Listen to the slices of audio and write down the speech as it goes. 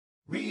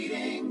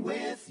Reading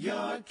with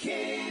your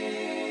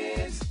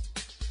kids.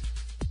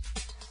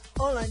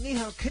 Hola, ni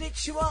hao,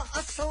 konnichiwa,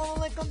 assalamu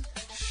alaikum,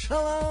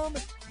 shalom,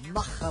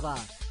 mahaba,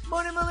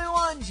 moni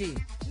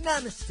wanji,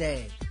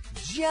 namaste,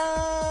 jumbo,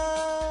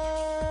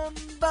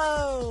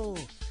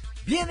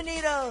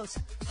 bienvenidos.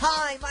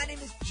 Hi, my name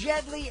is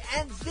Jedley,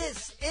 and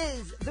this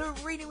is the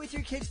Reading with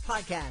Your Kids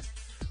podcast.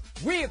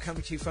 We are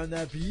coming to you from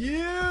the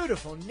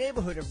beautiful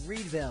neighborhood of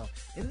Reedville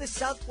in the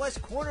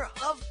southwest corner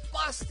of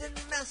Boston,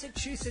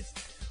 Massachusetts.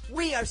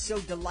 We are so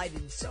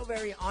delighted and so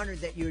very honored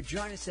that you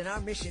join us in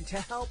our mission to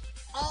help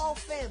all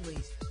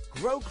families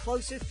grow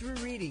closer through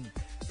reading.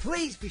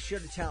 Please be sure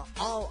to tell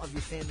all of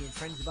your family and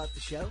friends about the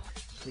show.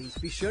 Please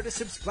be sure to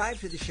subscribe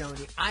to the show on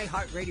the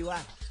iHeartRadio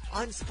app,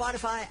 on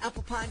Spotify,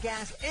 Apple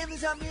Podcasts,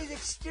 Amazon Music,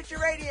 Stitcher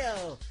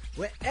Radio,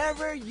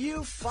 wherever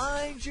you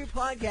find your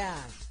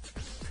podcast.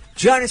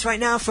 Join us right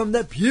now from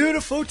the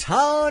beautiful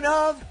town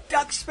of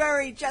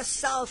Duxbury, just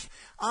south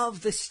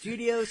of the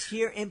studios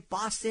here in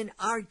Boston.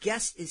 Our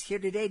guest is here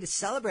today to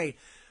celebrate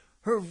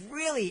her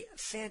really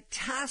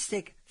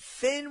fantastic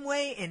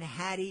Fenway and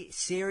Hattie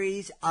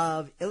series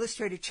of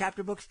illustrated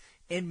chapter books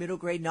and middle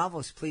grade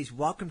novels. Please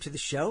welcome to the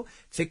show,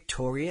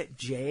 Victoria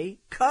J.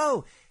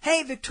 Coe.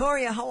 Hey,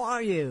 Victoria, how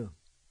are you?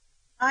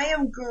 I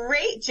am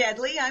great,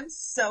 Jedley. I'm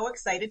so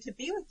excited to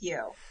be with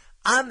you.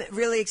 I'm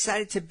really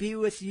excited to be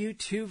with you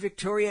too,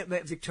 Victoria.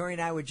 Victoria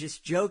and I were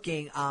just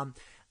joking.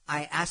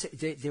 I asked,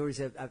 there was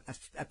a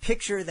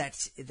picture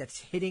that's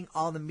hitting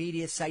all the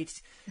media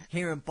sites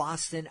here in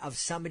Boston of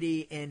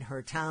somebody in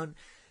her town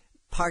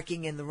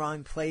parking in the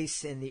wrong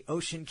place, and the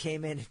ocean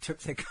came in and took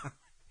their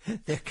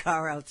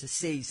car out to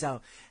sea.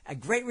 So a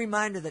great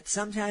reminder that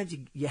sometimes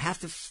you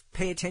have to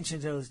pay attention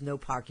to those no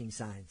parking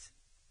signs.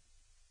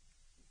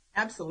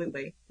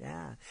 Absolutely.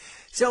 Yeah.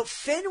 So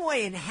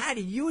Fenway and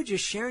Hattie, you were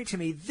just sharing to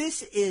me,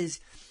 this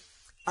is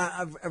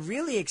a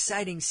really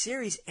exciting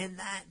series, and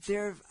that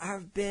there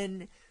have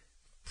been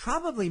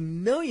probably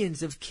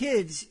millions of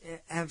kids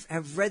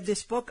have read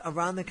this book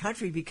around the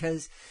country,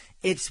 because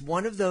it's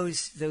one of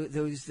those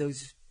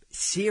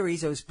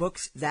series, those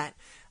books that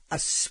a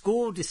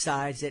school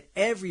decides that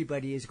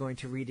everybody is going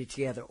to read it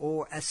together,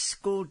 or a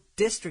school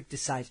district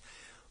decides.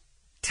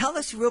 Tell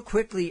us real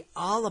quickly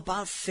all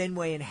about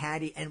Fenway and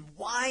Hattie, and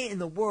why in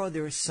the world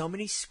there are so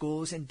many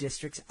schools and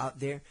districts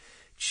out there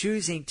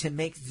choosing to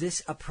make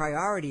this a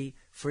priority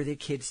for their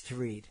kids to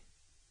read.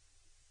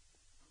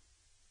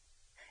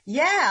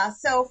 Yeah,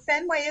 so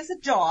Fenway is a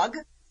dog,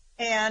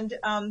 and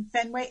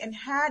Fenway and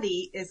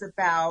Hattie is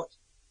about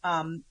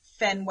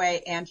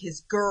Fenway and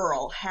his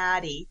girl,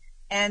 Hattie,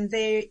 and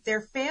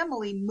their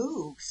family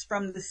moves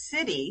from the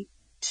city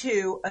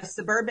to a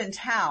suburban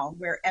town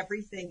where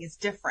everything is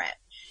different.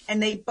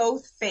 And they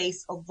both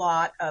face a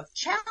lot of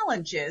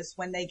challenges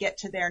when they get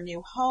to their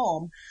new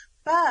home.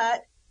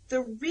 But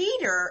the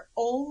reader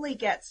only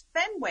gets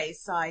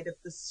Fenway's side of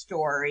the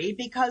story,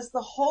 because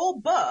the whole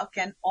book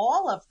and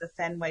all of the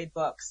Fenway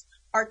books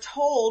are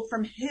told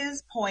from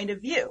his point of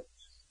view.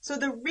 So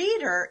the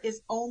reader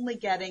is only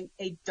getting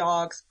a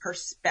dog's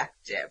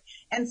perspective.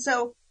 And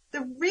so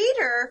the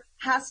reader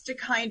has to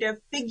kind of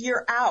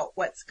figure out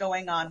what's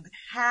going on with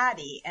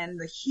Hattie and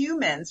the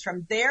humans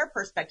from their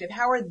perspective.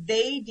 How are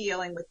they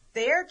dealing with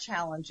their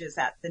challenges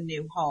at the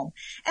new home?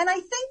 And I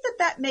think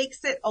that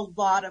makes it a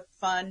lot of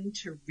fun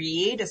to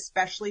read,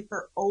 especially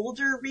for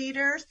older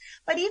readers,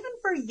 but even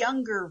for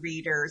younger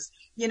readers,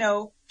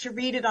 to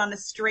read it on a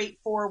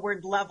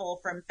straightforward level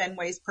from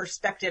Fenway's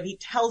perspective. He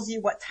tells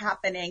you what's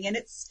happening, and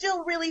it's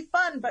still really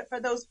fun. But for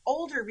those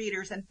older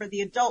readers and for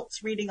the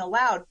adults reading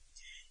aloud,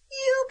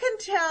 you can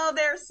tell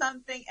there's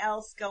something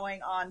else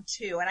going on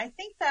too. And I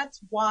think that's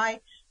why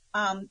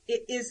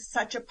it is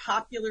such a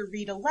popular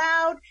read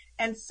aloud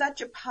and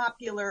such a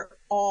popular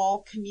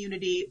all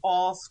community,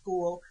 all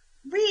school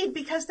read,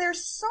 because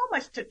there's so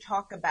much to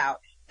talk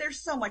about.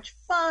 There's so much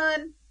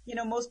fun.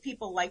 Most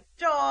people like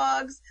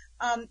dogs.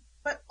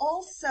 But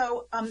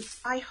also,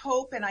 I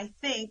hope and I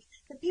think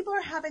that people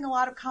are having a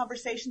lot of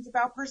conversations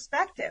about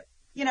perspective.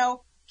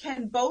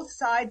 Can both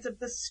sides of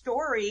the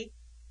story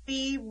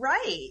be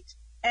right?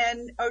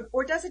 And,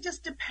 or does it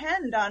just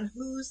depend on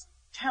who's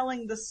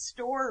telling the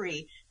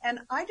story? And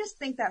I just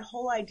think that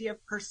whole idea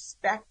of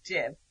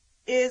perspective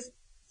is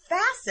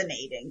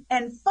fascinating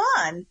and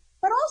fun,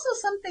 but also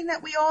something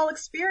that we all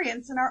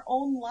experience in our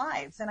own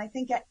lives. And I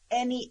think at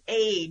any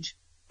age,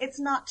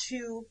 it's not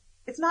too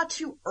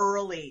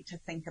early to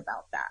think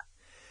about that.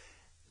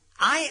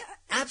 I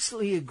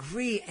absolutely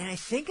agree. And I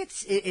think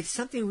it's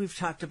something we've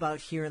talked about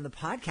here in the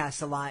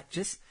podcast a lot,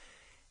 just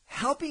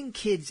helping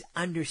kids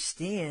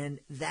understand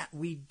that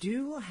we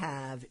do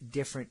have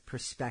different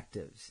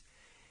perspectives,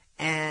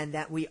 and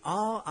that we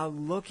all are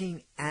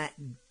looking at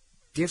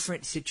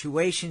different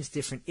situations,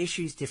 different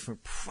issues,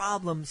 different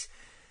problems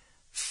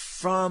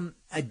from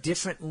a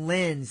different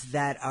lens,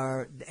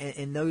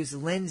 and those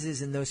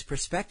lenses and those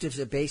perspectives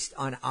are based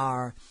on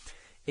our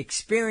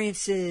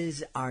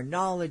experiences, our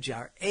knowledge,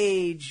 our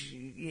age.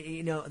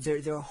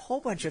 There are a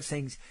whole bunch of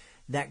things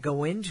that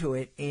go into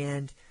it,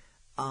 and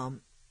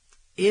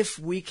if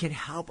we can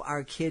help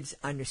our kids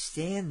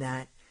understand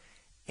that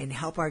and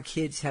help our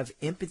kids have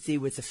empathy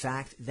with the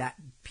fact that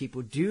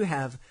people do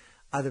have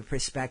other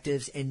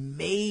perspectives and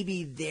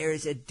maybe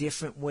there's a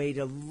different way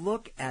to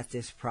look at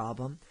this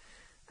problem,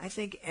 I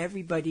think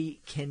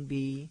everybody can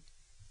be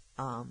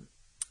a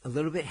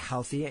little bit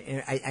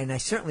healthier, and I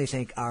certainly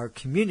think our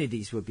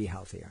communities would be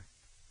healthier.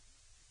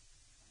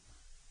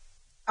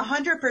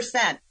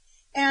 100%.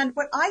 And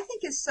what I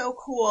think is so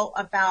cool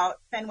about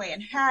Fenway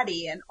and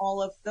Hattie and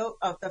all of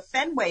the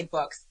Fenway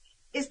books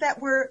is that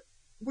we're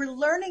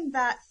learning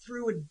that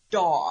through a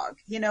dog.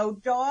 You know,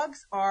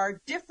 dogs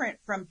are different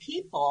from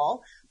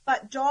people,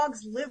 but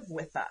dogs live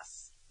with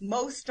us.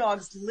 Most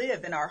dogs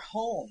live in our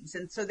homes,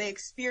 and so they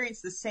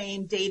experience the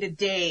same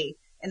day-to-day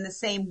in the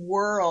same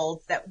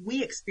world that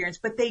we experience,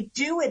 but they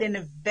do it in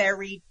a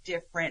very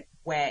different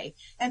way.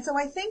 And so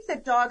I think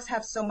that dogs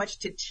have so much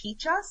to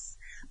teach us,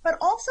 but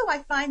also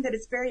I find that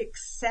it's very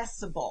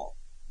accessible,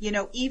 you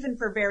know, even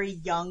for very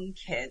young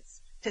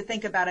kids to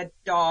think about a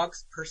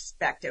dog's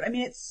perspective. I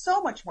mean, it's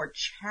so much more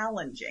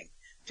challenging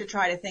to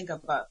try to think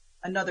of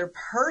another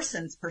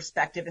person's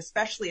perspective,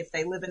 especially if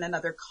they live in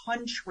another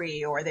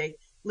country or they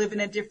live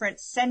in a different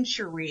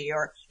century,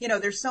 or, you know,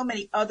 there's so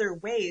many other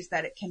ways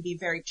that it can be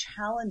very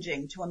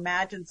challenging to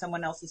imagine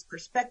someone else's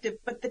perspective.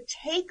 But the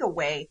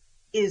takeaway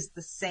is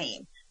the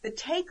same. The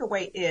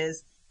takeaway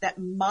is that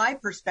my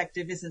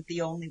perspective isn't the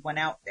only one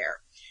out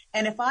there.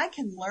 And if I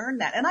can learn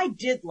that, and I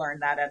did learn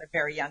that at a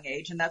very young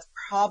age, and that's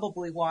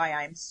probably why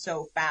I'm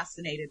so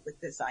fascinated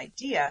with this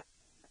idea,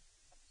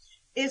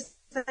 is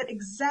that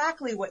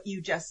exactly what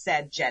you just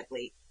said,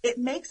 Jedley. It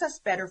makes us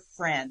better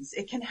friends.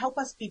 It can help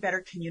us be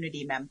better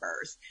community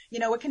members. You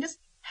know, it can just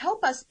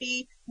help us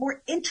be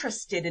more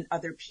interested in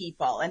other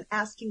people and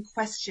asking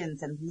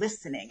questions and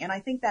listening. And I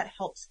think that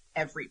helps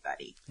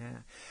everybody.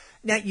 Yeah.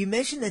 Now, you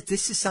mentioned that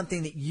this is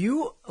something that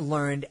you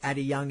learned at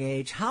a young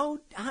age. How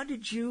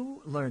did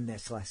you learn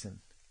this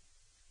lesson?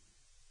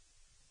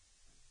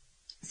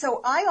 So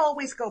I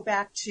always go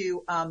back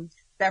to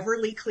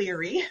Beverly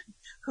Cleary,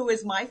 who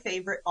is my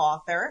favorite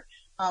author.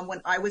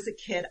 When I was a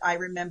kid, I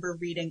remember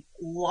reading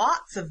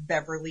lots of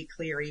Beverly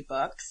Cleary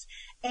books.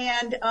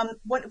 And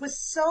what was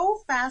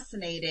so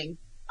fascinating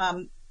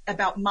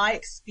about my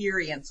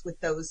experience with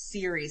those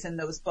series and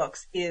those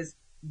books is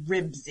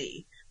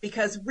Ribsy.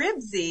 Because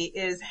Ribsy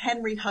is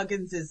Henry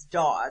Huggins's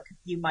dog,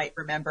 you might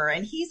remember.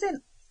 And he's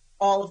in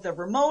all of the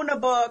Ramona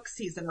books.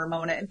 He's in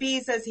Ramona and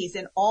Beezus. He's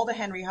in all the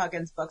Henry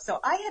Huggins books. So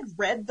I had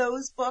read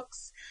those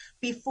books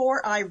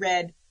before I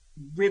read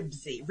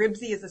Ribsy.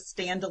 Ribsy is a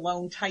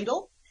standalone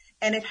title,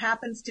 and it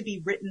happens to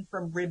be written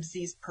from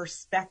Ribsy's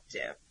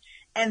perspective.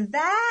 And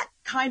that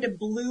kind of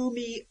blew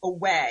me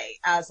away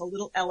as a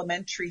little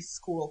elementary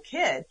school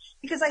kid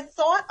because I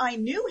thought I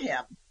knew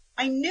him.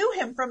 I knew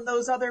him from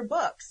those other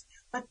books.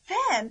 But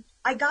then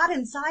I got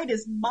inside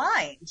his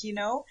mind, you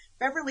know.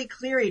 Beverly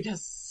Cleary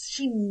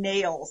she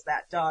nails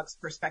that dog's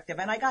perspective.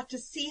 And I got to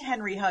see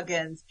Henry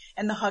Huggins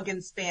and the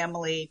Huggins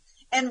family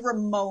and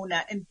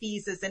Ramona and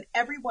Beezus and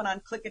everyone on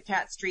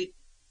Klickitat Street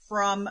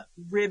from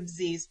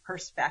Ribsy's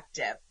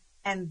perspective.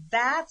 And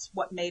that's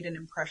what made an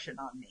impression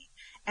on me.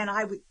 And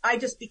I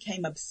just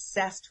became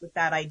obsessed with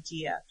that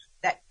idea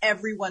that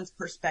everyone's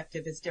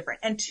perspective is different.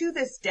 And to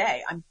this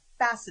day, I'm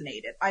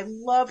fascinated. I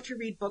love to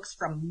read books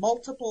from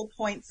multiple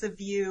points of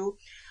view.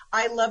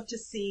 I love to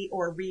see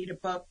or read a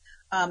book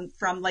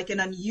from like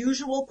an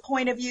unusual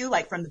point of view,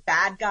 like from the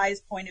bad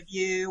guy's point of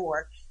view,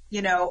 or,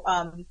 you know,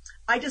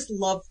 I just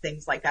love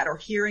things like that, or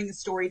hearing a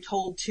story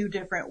told two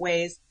different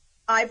ways.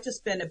 I've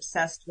just been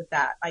obsessed with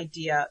that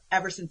idea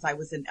ever since I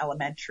was in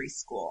elementary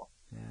school.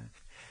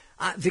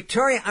 Yeah.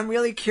 Victoria, I'm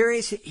really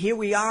curious. Here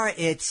we are.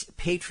 It's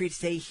Patriots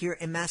Day here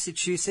in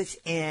Massachusetts,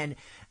 and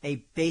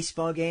a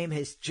baseball game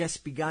has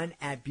just begun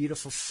at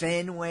beautiful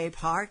Fenway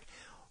Park.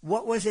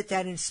 What was it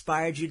that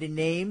inspired you to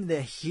name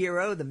the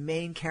hero, the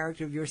main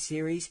character of your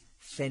series,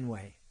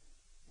 Fenway?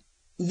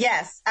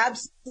 Yes,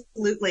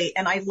 absolutely.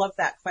 And I love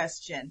that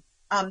question.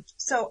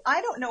 So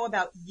I don't know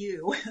about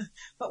you,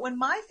 but when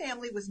my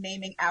family was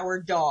naming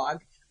our dog,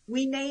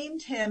 we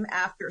named him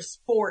after a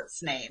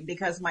sports name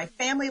because my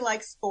family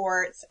likes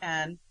sports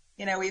and,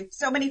 you know, we have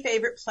so many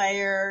favorite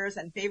players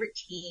and favorite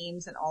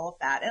teams and all of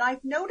that. And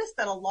I've noticed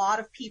that a lot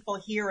of people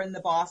here in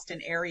the Boston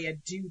area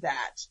do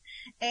that.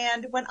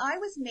 And when I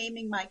was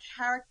naming my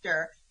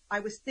character,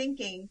 I was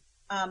thinking,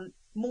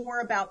 more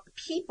about the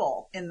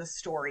people in the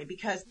story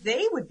because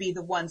they would be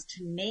the ones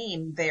to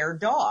name their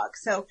dog.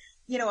 So,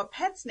 you know, a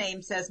pet's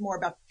name says more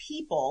about the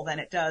people than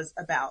it does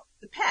about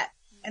the pet.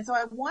 And so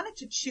I wanted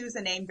to choose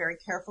a name very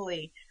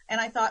carefully. And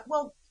I thought,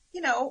 well,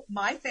 you know,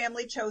 my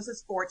family chose a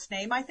sports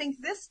name. I think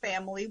this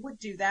family would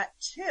do that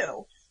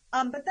too.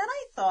 But then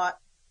I thought,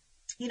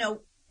 you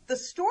know, the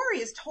story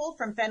is told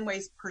from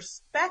Fenway's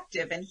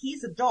perspective and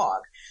he's a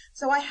dog.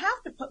 So I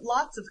have to put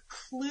lots of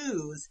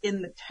clues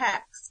in the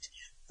text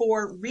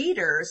for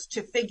readers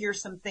to figure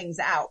some things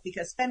out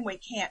because Fenway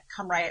can't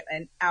come right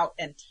out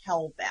and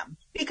tell them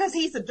because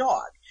he's a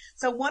dog.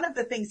 So one of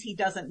the things he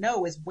doesn't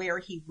know is where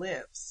he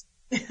lives.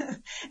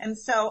 And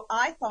so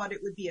I thought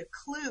it would be a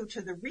clue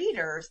to the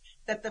readers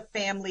that the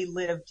family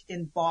lived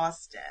in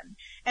Boston.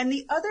 And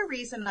the other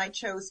reason I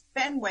chose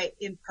Fenway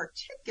in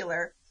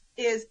particular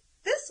is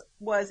this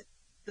was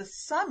the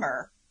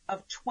summer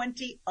of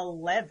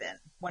 2011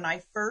 when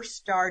I first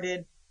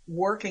started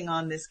working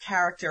on this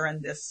character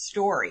and this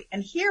story.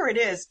 And here it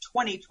is,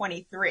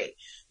 2023.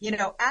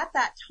 At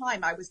that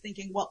time I was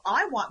thinking, well,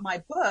 I want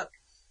my book,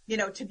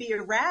 to be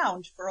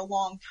around for a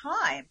long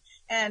time.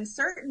 And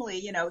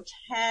certainly,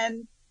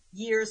 10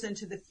 years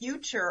into the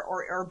future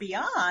or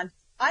beyond,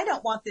 I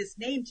don't want this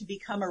name to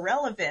become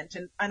irrelevant,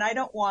 and I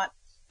don't want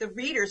the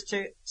readers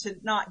to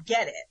not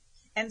get it.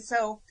 And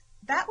so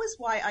that was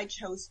why I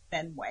chose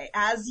Fenway.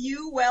 As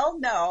you well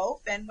know,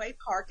 Fenway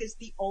Park is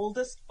the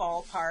oldest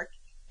ballpark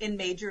in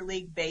Major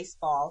League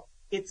Baseball.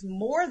 It's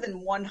more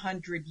than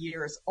 100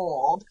 years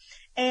old,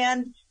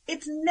 and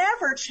it's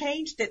never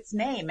changed its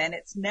name, and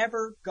it's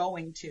never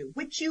going to,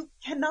 which you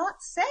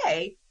cannot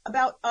say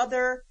about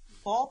other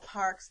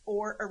ballparks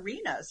or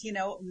arenas.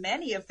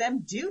 Many of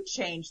them do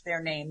change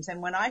their names.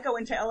 And when I go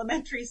into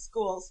elementary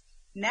schools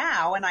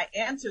now and I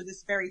answer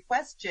this very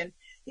question,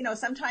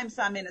 sometimes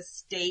I'm in a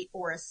state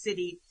or a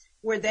city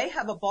where they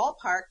have a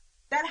ballpark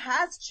that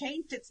has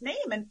changed its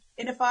name. And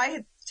if I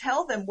had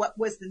tell them what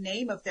was the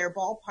name of their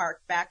ballpark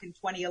back in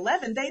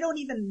 2011, they don't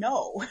even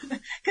know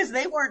because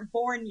they weren't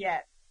born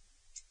yet.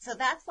 So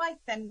that's why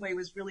Fenway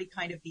was really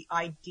kind of the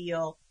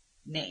ideal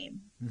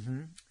name.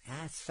 Mm-hmm.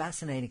 That's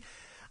fascinating.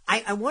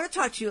 I want to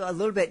talk to you a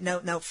little bit.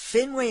 Now,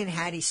 Fenway and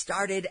Hattie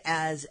started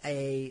as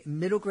a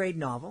middle grade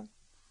novel.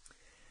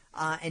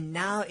 And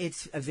now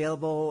it's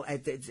available.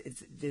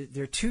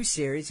 There are two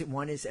series.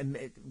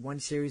 One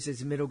series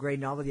is a middle grade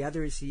novel. The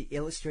other is the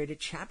illustrated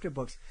chapter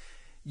books.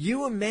 You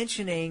were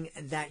mentioning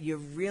that you're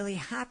really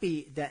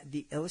happy that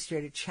the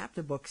illustrated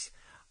chapter books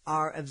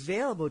are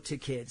available to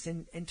kids.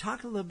 And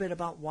talk a little bit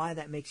about why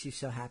that makes you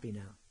so happy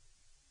now.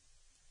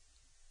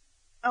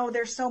 Oh,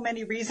 there's so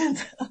many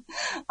reasons.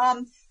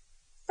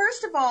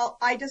 First of all,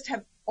 I just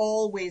have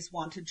always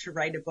wanted to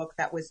write a book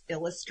that was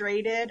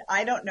illustrated.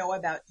 I don't know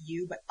about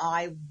you, but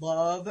I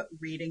love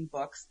reading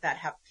books that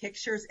have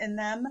pictures in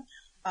them.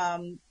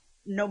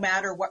 No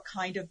matter what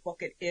kind of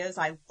book it is,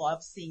 I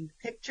love seeing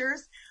the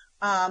pictures.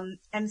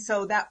 And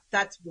so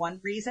that's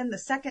one reason. The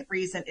second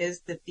reason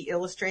is that the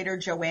illustrator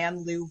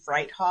Joanne Lou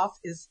Vreithoff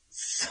is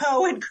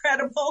so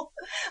incredible.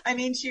 I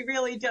mean, she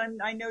really done,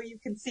 I know you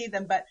can see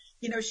them, but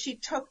she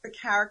took the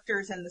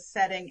characters and the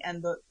setting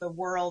and the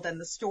world and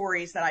the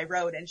stories that I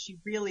wrote, and she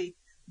really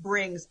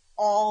brings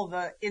all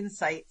the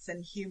insights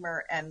and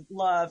humor and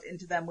love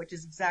into them, which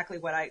is exactly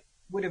what I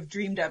would have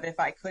dreamed of if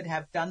I could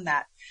have done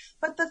that.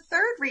 But the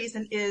third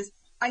reason is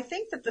I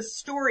think that the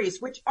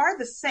stories, which are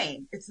the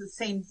same, it's the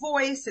same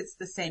voice, it's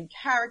the same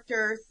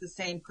character, it's the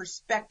same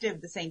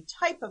perspective, the same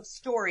type of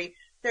story.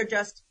 They're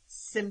just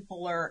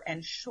simpler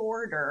and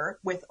shorter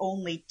with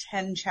only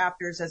 10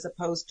 chapters as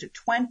opposed to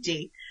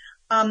 20.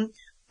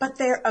 But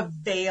they're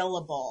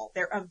available.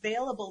 They're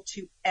available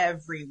to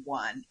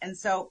everyone. And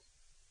so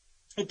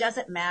it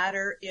doesn't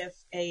matter if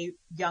a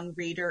young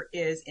reader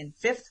is in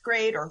 5th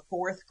grade or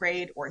 4th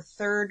grade or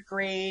 3rd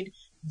grade.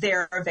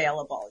 They're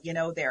available.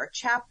 There are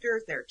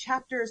chapters,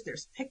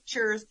 there's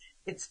pictures.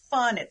 It's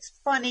fun. It's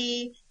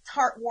funny. It's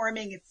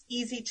heartwarming. It's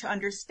easy to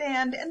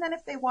understand. And then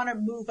if they want to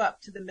move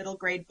up to the middle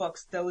grade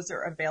books, those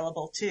are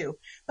available too.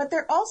 But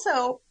they're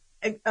also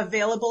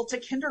available to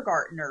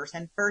kindergartners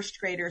and 1st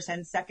graders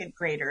and 2nd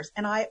graders.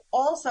 And I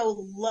also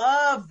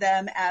love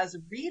them as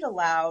read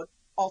aloud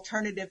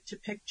alternative to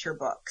picture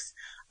books.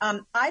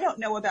 I don't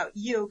know about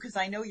you because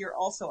I know you're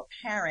also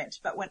a parent,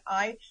 but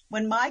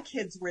when my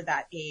kids were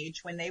that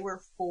age, when they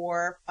were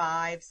 4,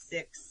 5,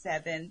 6,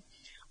 7,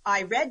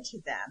 I read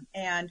to them.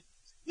 And,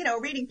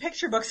 reading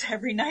picture books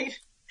every night,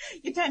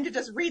 you tend to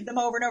just read them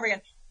over and over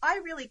again. I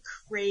really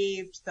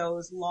craved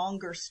those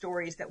longer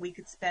stories that we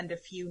could spend a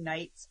few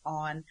nights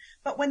on.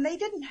 But when they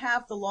didn't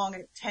have the long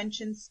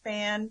attention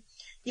span,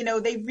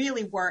 they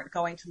really weren't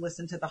going to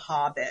listen to The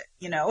Hobbit,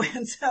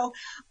 and so,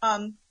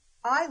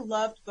 I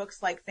loved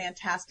books like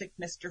Fantastic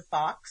Mr.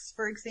 Fox,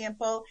 for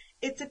example.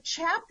 It's a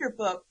chapter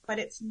book, but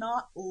it's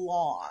not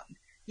long.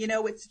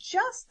 It's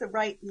just the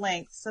right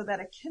length so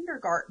that a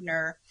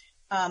kindergartner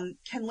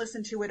can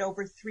listen to it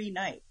over 3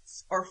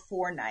 nights or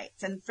 4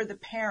 nights, and for the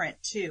parent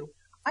too.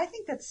 I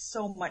think that's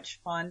so much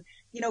fun,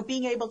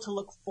 being able to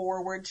look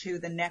forward to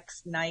the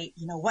next night,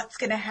 what's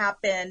going to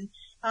happen.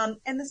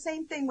 And the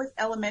same thing with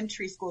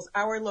elementary schools.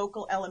 Our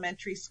local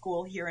elementary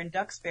school here in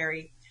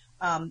Duxbury,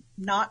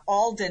 not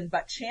Alden,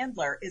 but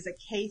Chandler, is a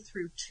K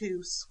through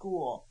 2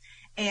 school.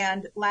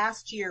 And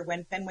last year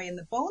when Fenway and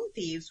the Bone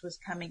Thieves was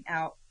coming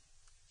out,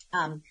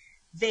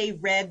 they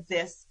read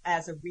this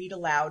as a read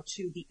aloud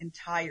to the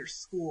entire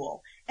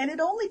school. And it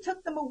only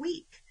took them a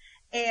week.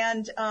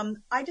 And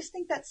I just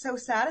think that's so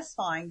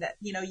satisfying that,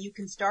 you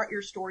can start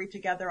your story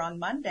together on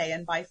Monday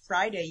and by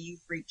Friday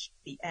you've reached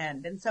the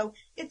end. And so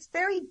it's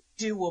very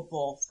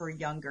doable for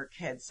younger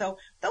kids. So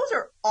those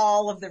are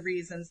all of the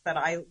reasons that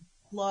I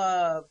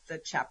love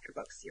the chapter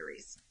book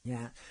series.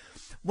 Yeah.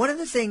 One of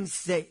the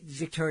things that,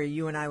 Victoria,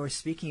 you and I were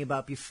speaking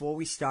about before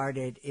we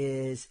started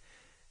is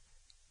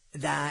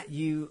that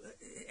you,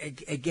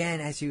 again,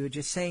 as you were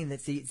just saying,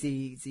 that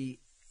the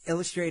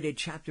illustrated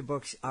chapter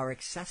books are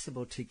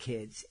accessible to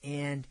kids.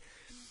 And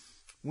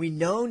we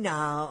know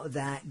now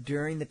that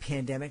during the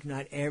pandemic,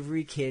 not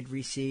every kid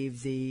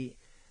received the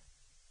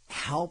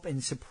help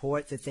and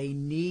support that they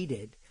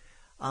needed.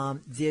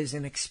 There's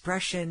an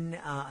expression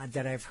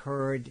that I've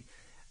heard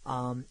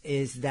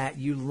is that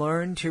you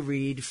learn to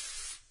read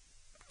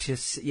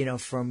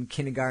from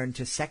kindergarten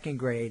to second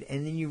grade,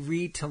 and then you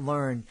read to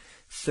learn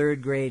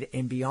third grade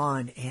and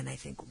beyond. And I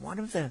think one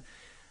of the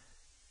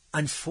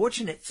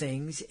unfortunate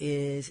things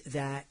is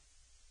that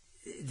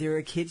there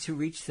are kids who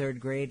reach third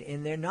grade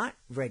and they're not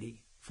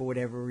ready for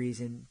whatever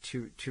reason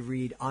to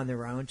read on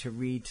their own, to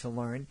read to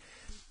learn.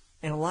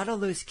 And a lot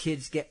of those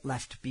kids get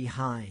left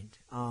behind.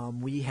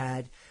 We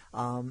had,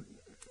 I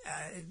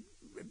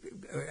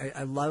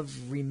love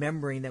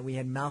remembering that we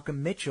had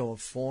Malcolm Mitchell, a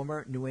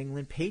former New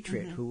England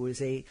Patriot, who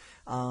was a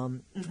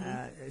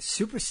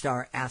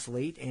superstar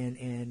athlete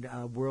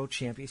and world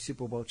champion,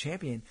 Super Bowl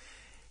champion,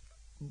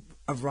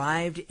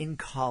 arrived in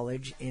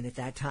college and at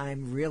that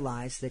time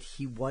realized that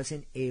he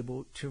wasn't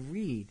able to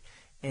read.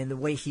 And the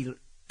way he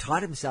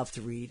taught himself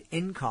to read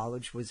in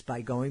college was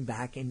by going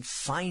back and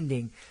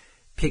finding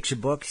picture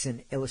books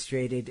and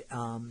illustrated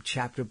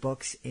chapter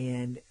books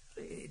and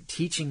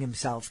teaching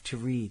himself to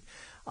read.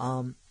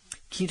 Can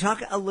you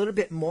talk a little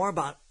bit more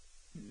about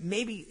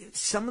maybe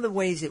some of the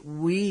ways that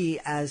we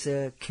as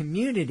a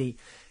community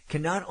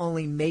can not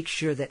only make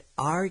sure that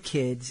our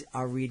kids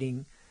are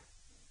reading,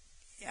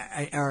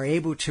 are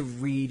able to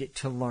read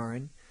to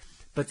learn,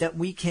 but that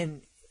we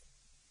can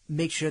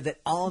make sure that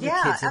all the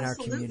kids in our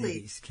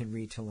communities can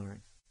read to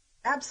learn?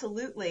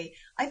 Absolutely.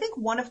 I think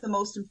one of the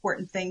most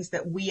important things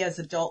that we as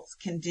adults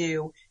can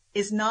do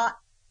is not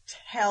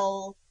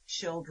tell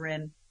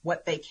children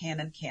what they can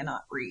and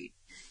cannot read.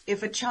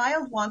 If a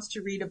child wants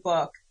to read a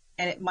book,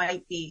 and it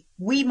might be,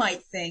 we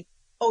might think,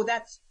 oh,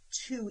 that's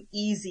too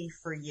easy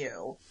for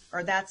you,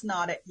 or that's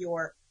not at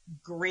your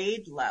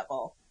grade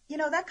level,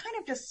 that kind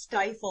of just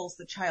stifles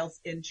the child's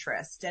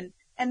interest.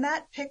 And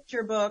that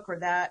picture book or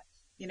that,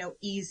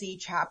 easy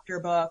chapter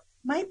book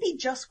might be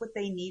just what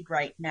they need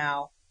right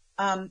now.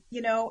 And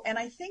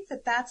I think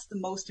that that's the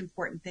most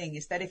important thing,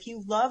 is that if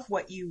you love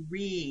what you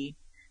read,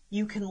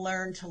 you can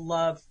learn to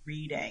love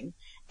reading.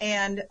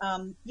 And,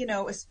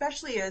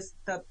 especially as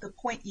the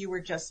point you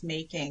were just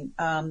making,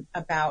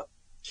 about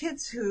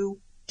kids who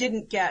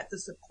didn't get the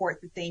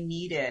support that they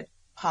needed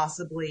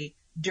possibly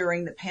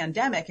during the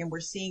pandemic. And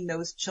we're seeing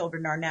those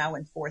children are now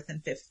in 4th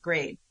and 5th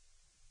grade.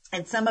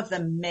 And some of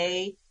them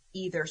may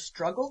either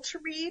struggle to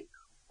read,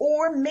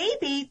 or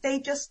maybe they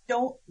just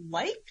don't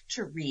like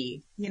to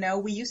read.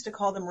 We used to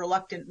call them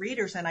reluctant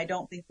readers, and I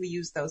don't think we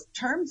use those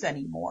terms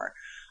anymore.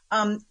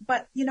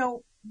 But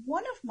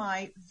one of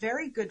my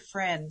very good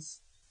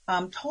friends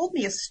told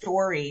me a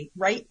story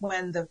right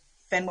when the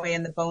Fenway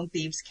and the Bone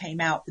Thieves came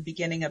out, the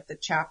beginning of the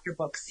chapter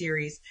book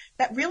series,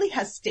 that really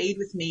has stayed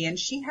with me. And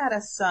she had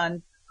a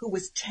son who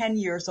was 10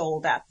 years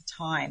old at the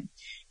time.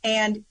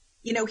 And,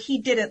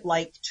 he didn't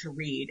like to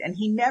read, and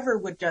he never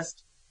would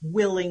just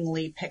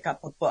willingly pick up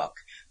a book.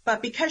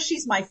 But because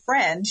she's my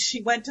friend,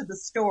 she went to the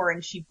store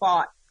and she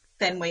bought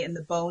Fenway and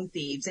the Bone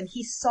Thieves, and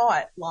he saw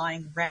it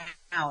lying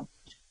around.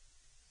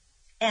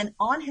 And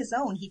on his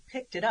own, he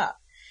picked it up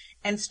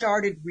and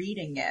started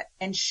reading it.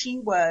 And she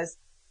was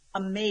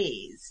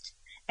amazed.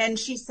 And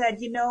she said,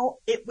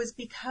 it was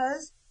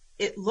because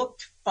it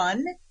looked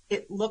fun.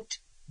 It looked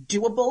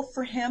doable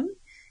for him.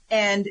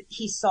 And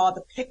he saw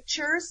the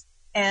pictures,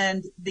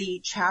 and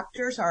the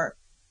chapters are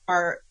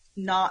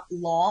not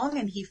long,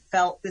 and he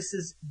felt this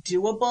is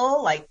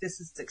doable, like this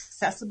is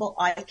accessible,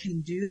 I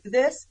can do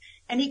this.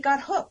 And he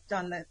got hooked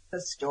on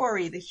the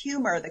story, the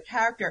humor, the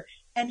character,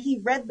 and he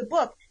read the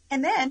book.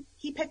 And then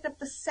he picked up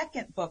the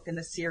second book in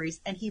the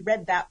series, and he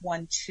read that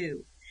one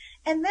too.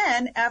 And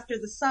then after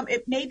the summer,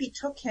 it maybe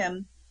took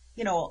him,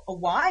 a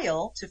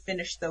while to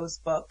finish those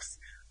books.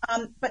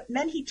 But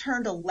then he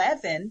turned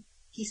 11.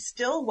 He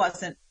still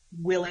wasn't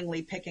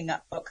willingly picking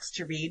up books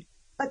to read.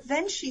 But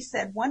then she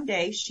said one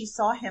day she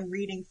saw him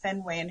reading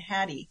Fenway and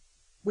Hattie,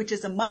 which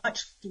is a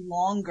much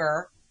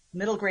longer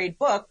middle grade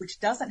book, which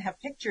doesn't have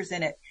pictures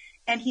in it.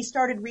 And he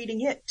started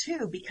reading it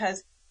too,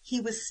 because he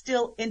was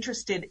still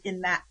interested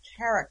in that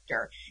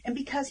character. And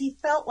because he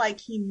felt like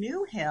he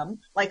knew him,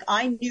 like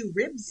I knew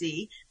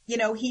Ribsy,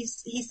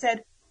 he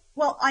said,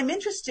 well, I'm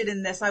interested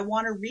in this. I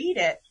want to read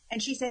it.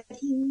 And she said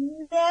he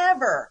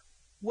never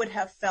would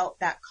have felt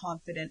that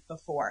confident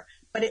before,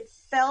 but it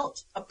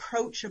felt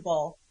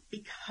approachable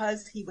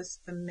because he was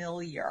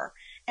familiar.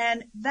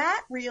 And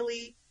that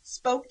really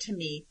spoke to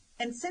me.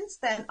 And since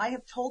then, I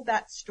have told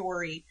that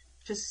story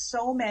to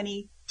so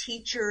many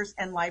teachers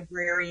and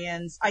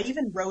librarians. I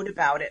even wrote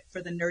about it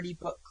for the Nerdy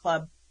Book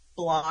Club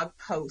blog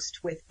post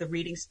with the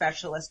reading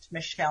specialist,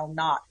 Michelle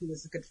Knott, who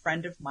is a good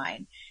friend of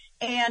mine.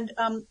 And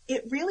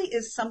it really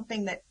is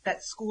something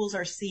that schools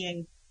are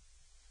seeing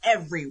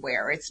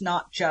everywhere. It's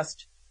not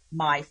just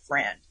my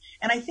friend.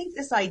 And I think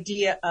this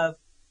idea of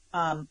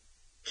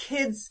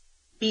kids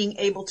being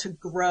able to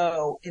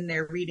grow in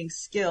their reading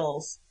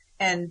skills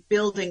and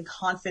building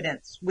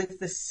confidence with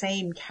the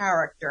same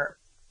character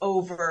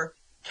over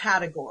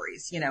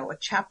categories, you know, a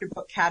chapter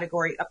book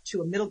category up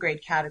to a middle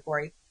grade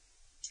category,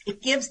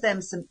 it gives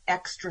them some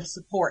extra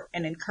support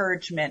and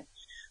encouragement,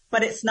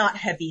 but it's not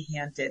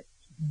heavy-handed.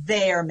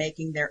 They are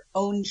making their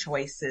own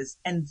choices,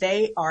 and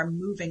they are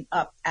moving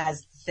up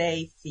as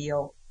they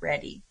feel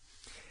ready.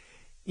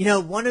 You know,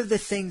 one of the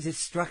things that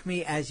struck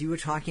me as you were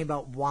talking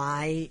about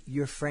why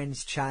your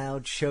friend's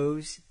child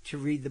chose to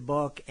read the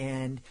book,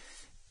 and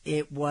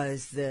it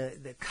was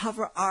the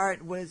cover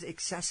art was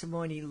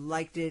accessible and he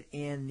liked it,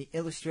 and the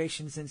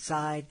illustrations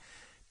inside,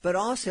 but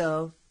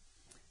also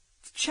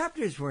the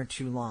chapters weren't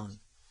too long.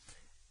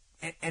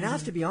 And I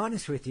have to be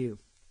honest with you,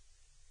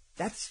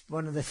 that's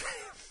one of the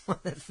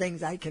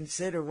things I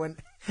consider when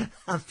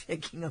I'm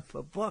picking up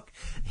a book.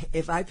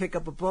 If I pick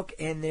up a book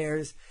and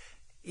there's,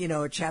 you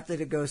know, a chapter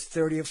that goes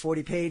 30 or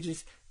 40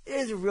 pages,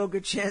 there's a real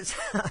good chance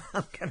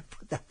I'm going to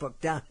put that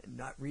book down and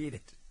not read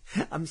it.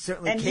 I'm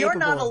certainly capable of doing it.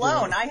 And you're not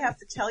alone. I have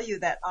to tell you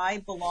that I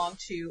belong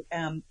to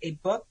a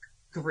book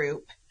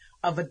group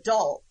of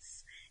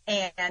adults,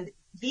 and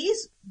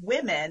these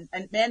women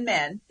and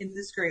men in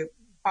this group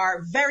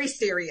are very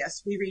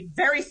serious. We read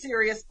very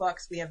serious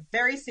books. We have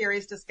very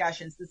serious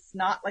discussions. This is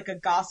not like a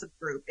gossip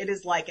group. It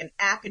is like an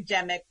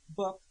academic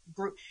book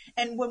group.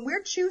 And when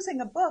we're choosing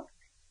a book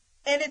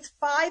and it's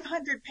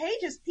 500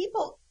 pages,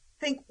 people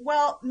think,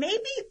 well,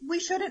 maybe we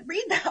shouldn't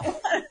read that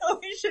one.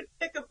 We should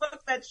pick a book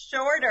that's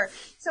shorter.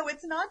 So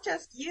it's not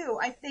just you.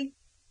 I think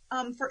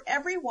for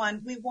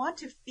everyone, we want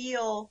to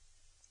feel,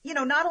 you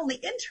know, not only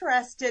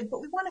interested, but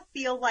we want to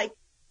feel like,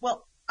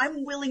 well,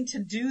 I'm willing to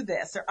do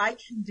this, or I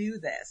can do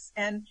this.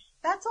 And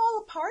that's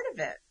all a part of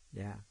it.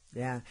 Yeah.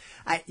 Yeah.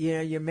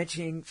 You're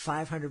mentioning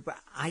 500, but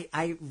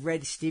I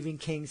read Stephen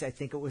King's, I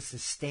think it was The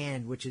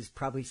Stand, which is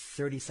probably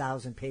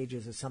 30,000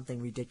 pages or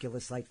something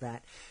ridiculous like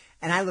that.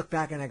 And I look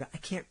back and I go, I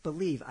can't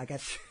believe I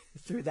got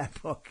through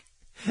that book.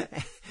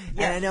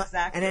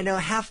 Exactly. And I know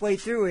halfway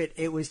through it,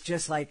 it was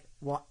just like,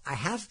 well, I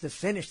have to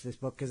finish this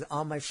book because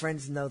all my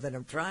friends know that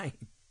I'm trying.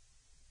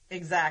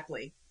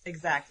 Exactly.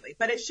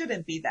 But it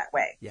shouldn't be that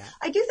way. Yeah.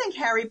 I do think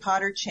Harry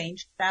Potter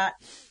changed that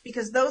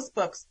because those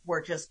books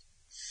were just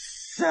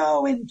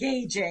so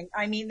engaging.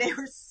 I mean, they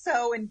were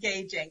so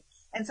engaging.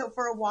 And so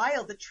for a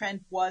while, the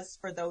trend was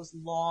for those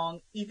long,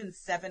 even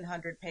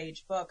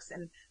 700-page books.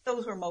 And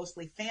those were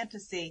mostly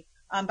fantasy.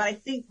 But I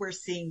think we're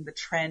seeing the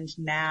trend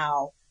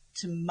now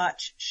to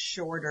much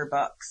shorter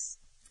books.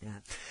 Yeah.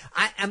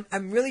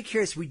 I'm really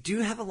curious. We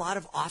do have a lot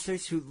of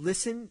authors who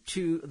listen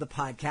to the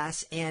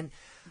podcast, and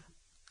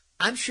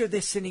I'm sure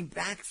they're sitting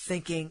back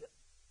thinking,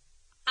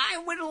 I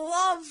would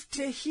love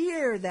to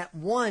hear that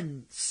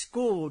one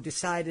school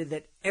decided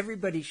that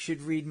everybody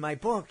should read my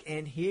book.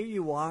 And here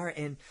you are,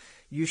 and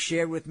you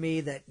shared with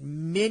me that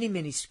many,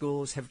 many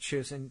schools have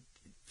chosen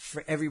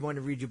for everyone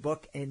to read your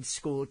book, and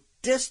school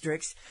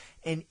districts,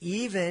 and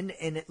even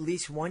in at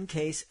least one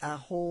case, a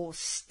whole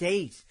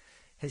state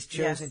has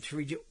chosen to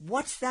read you.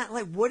 What's that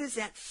like? What does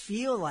that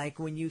feel like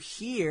when you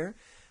hear,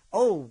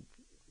 oh,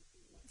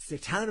 the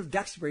town of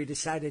Duxbury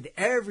decided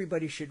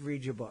everybody should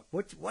read your book?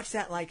 What's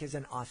that like as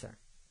an author?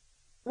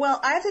 Well,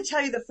 I have to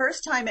tell you, the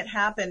first time it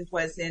happened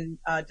was in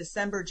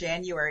December,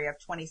 January of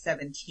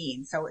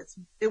 2017. So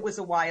it was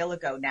a while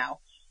ago now.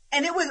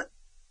 And it was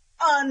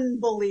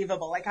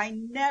unbelievable. Like, I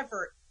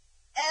never,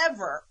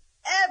 ever,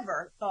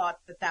 ever thought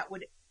that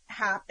would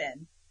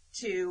happen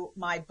to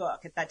my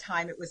book. At that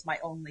time, it was my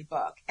only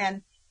book.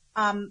 And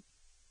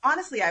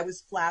honestly, I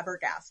was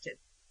flabbergasted.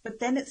 But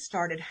then it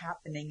started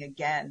happening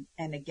again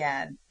and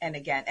again and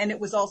again. And it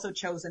was also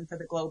chosen for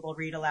the Global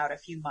Read Aloud a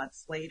few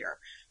months later.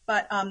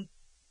 But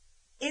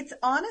it's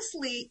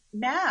honestly,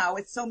 now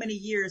it's so many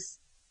years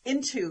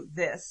into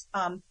this,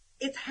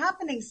 it's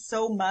happening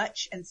so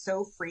much and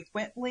so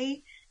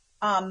frequently.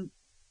 I'm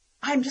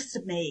just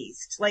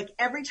amazed. Like,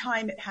 every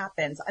time it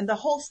happens, and the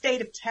whole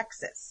state of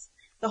Texas,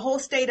 the whole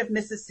state of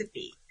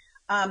Mississippi,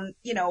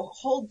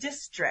 whole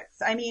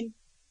districts. I mean,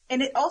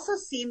 and it also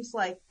seems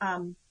like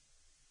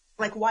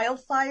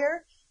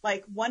wildfire,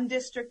 like one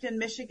district in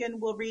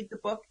Michigan will read the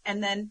book,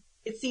 and then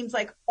it seems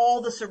like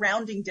all the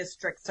surrounding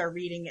districts are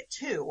reading it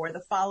too, or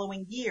the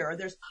following year. Or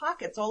there's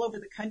pockets all over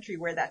the country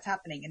where that's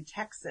happening, in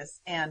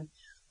Texas and,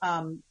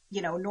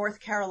 North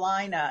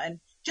Carolina, and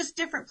just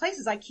different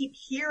places. I keep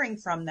hearing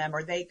from them,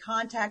 or they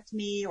contact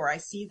me, or I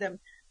see them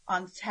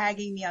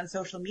tagging me on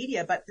social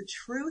media. But the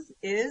truth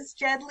is,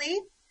 Jedley,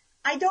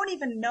 I don't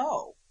even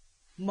know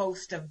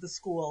most of the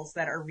schools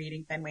that are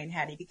reading Fenway and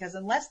Hattie, because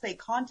unless they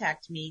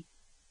contact me,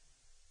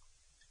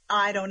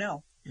 I don't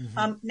know.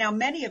 Mm-hmm. Now,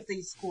 many of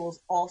these schools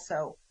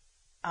also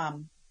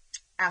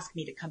ask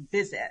me to come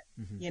visit,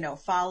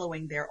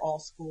 following their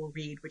all-school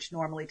read, which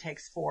normally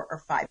takes 4 or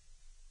 5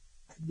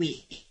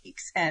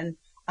 weeks. And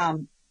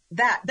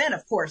then,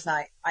 of course,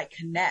 I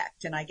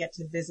connect, and I get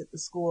to visit the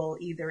school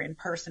either in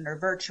person or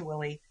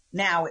virtually.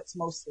 Now it's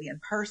mostly in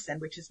person,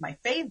 which is my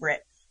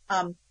favorite.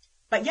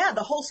 But yeah,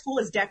 the whole school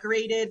is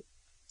decorated.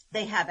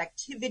 They have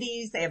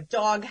activities. They have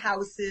dog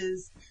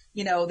houses.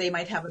 You know, they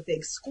might have a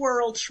big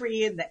squirrel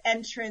tree in the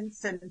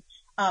entrance. And,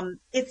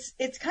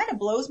 it's kind of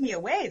blows me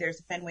away.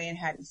 There's a Fenway and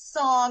Hattie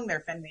song. There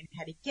are Fenway and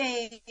Hattie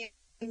games.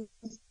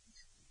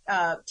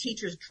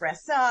 Teachers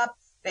dress up.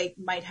 They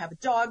might have a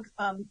dog,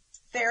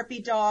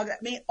 therapy dog. I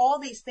mean, all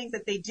these things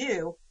that they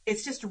do,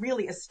 it's just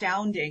really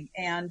astounding.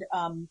 And,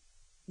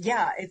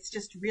 yeah, it's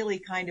just really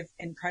kind of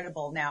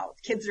incredible now.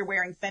 Kids are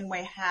wearing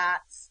Fenway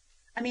hats.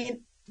 I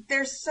mean,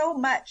 there's so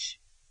much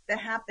that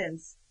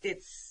happens.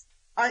 It's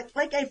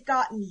like I've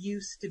gotten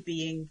used to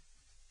being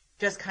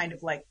just kind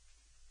of like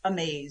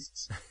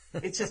amazed.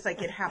 It's just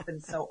like it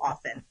happens so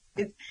often.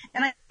 And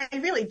I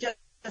really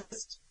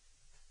just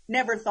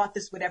never thought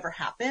this would ever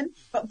happen.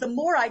 But the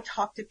more I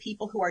talk to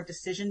people who are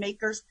decision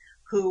makers,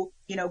 who,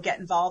 you know, get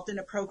involved in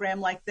a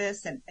program like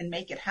this and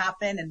make it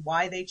happen and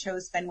why they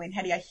chose Fenway and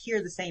Hattie, I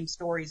hear the same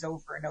stories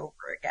over and over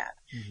again.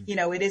 Mm-hmm. You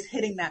know, it is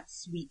hitting that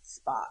sweet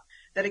spot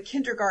that a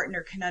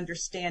kindergartner can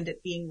understand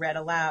it being read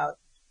aloud,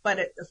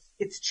 but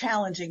it's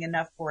challenging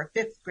enough for a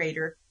fifth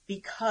grader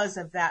because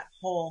of that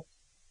whole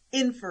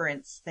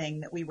inference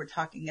thing that we were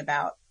talking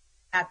about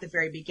at the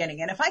very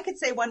beginning. And if I could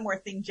say one more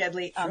thing,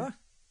 Jedley, sure.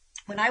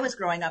 When I was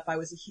growing up, when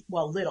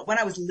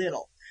I was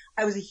little,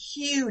 I was a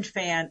huge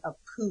fan of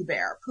Pooh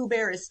Bear. Pooh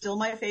Bear is still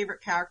my favorite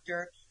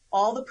character.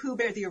 All the Pooh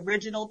Bear, the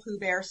original Pooh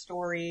Bear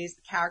stories,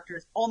 the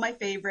characters, all my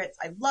favorites.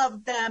 I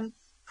loved them.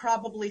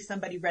 Probably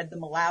somebody read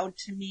them aloud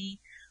to me.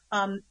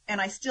 And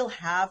I still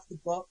have the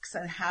books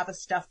and have a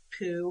stuffed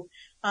Pooh.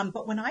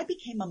 But when I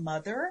became a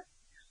mother,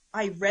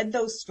 I read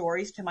those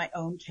stories to my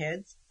own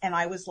kids, and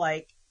I was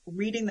like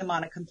reading them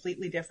on a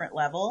completely different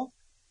level.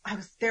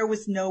 There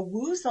was no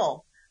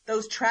woozle.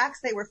 Those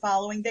tracks they were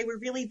following, they were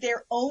really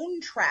their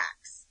own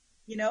tracks,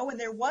 you know, and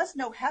there was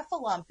no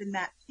heffalump in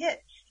that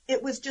pit.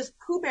 It was just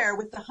Pooh Bear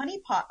with the honey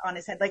pot on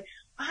his head. Like,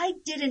 I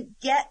didn't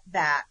get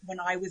that when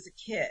I was a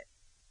kid,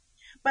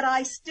 but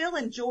I still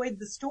enjoyed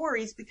the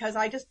stories because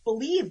I just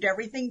believed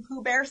everything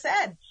Pooh Bear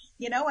said,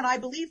 you know, and I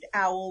believed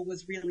Owl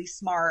was really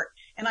smart,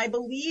 and I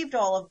believed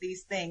all of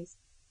these things.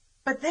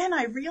 But then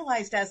I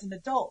realized as an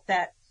adult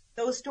that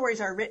those stories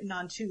are written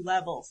on two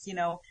levels. You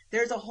know,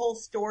 there's a whole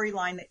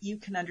storyline that you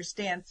can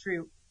understand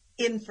through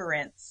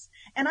inference.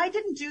 And I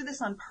didn't do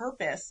this on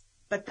purpose,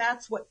 but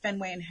that's what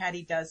Fenway and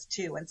Hattie does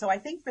too. And so I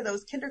think for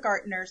those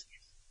kindergartners,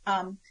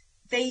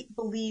 they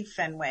believe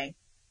Fenway,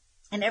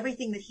 and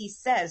everything that he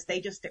says,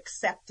 they just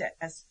accept it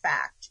as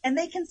fact, and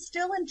they can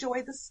still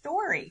enjoy the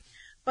story.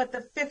 But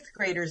the fifth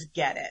graders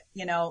get it.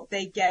 You know,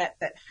 they get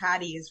that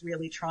Hattie is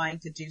really trying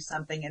to do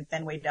something and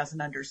Fenway doesn't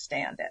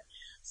understand it.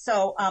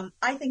 So,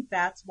 I think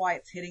that's why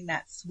it's hitting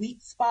that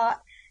sweet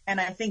spot.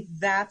 And I think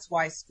that's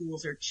why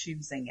schools are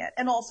choosing it.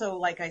 And also,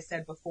 like I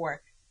said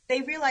before, they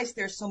realize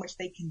there's so much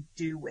they can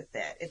do with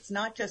it. It's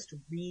not just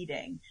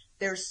reading.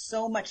 There's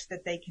so much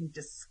that they can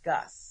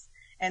discuss.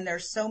 And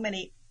there's so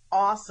many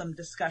awesome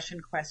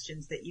discussion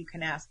questions that you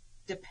can ask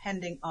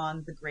depending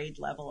on the grade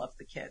level of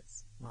the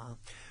kids. Wow.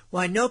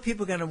 Well, I know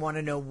people are going to want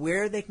to know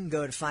where they can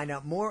go to find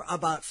out more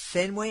about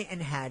Fenway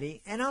and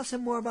Hattie and also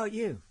more about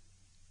you.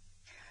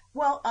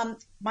 Well,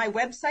 my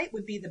website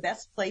would be the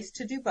best place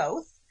to do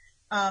both.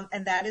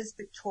 And that is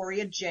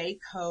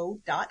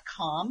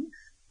victoriajco.com.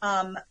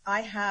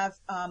 I have,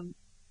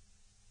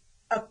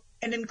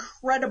 an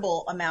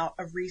incredible amount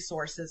of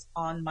resources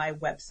on my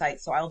website,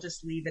 so I'll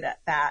just leave it at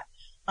that.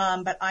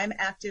 But I'm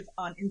active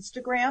on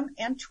Instagram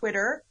and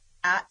Twitter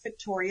at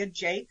Victoria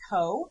J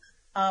Coe,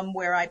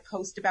 where I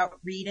post about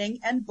reading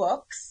and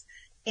books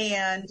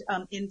and,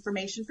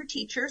 information for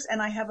teachers. And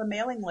I have a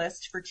mailing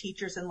list for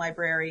teachers and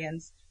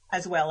librarians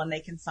as well, and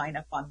they can sign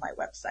up on my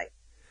website.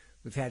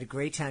 We've had a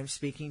great time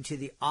speaking to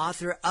the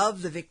author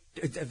of the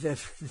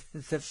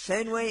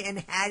Fenway and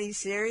Hattie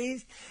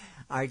series.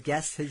 Our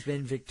guest has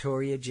been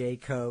Victoria J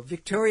Coe.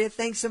 Victoria,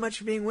 thanks so much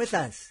for being with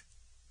us.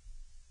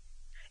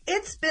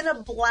 It's been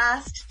a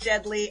blast,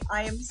 Jedley.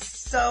 I am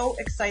so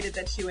excited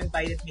that you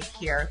invited me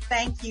here.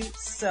 Thank you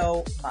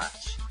so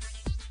much.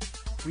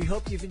 We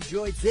hope you've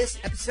enjoyed this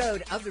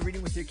episode of the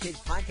Reading with Your Kids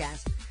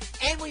podcast.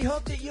 And we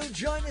hope that you'll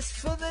join us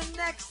for the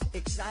next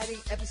exciting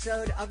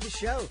episode of the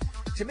show.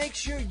 To make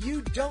sure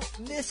you don't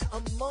miss a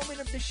moment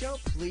of the show,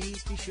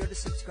 please be sure to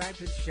subscribe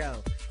to the show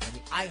on the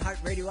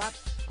iHeartRadio app,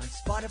 on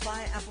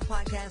Spotify, Apple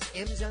Podcasts,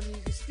 Amazon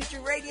Music,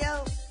 Stitcher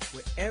Radio,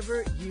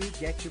 wherever you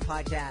get your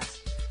podcasts.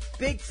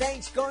 Big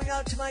thanks going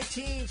out to my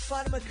team,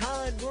 Fatima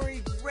Khan,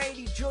 Rory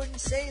Grady, Jordan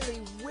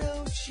Saley,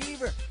 Will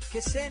Cheever,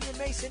 Cassandra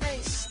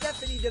Masonet,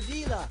 Stephanie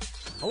Davila.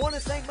 I want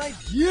to thank my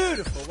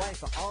beautiful wife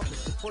for all the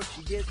support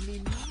she gives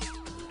me.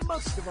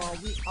 Most of all,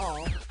 we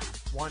all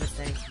want to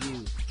thank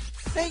you.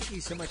 Thank you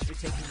so much for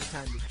taking the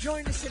time to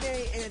join us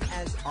today. And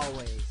as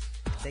always,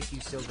 thank you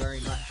so very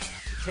much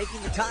for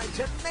taking the time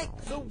to make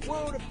the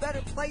world a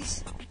better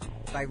place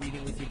by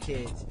reading with your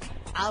kids.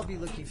 I'll be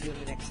looking for you in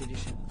the next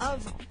edition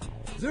of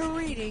the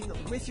Reading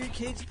with Your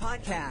Kids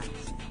podcast.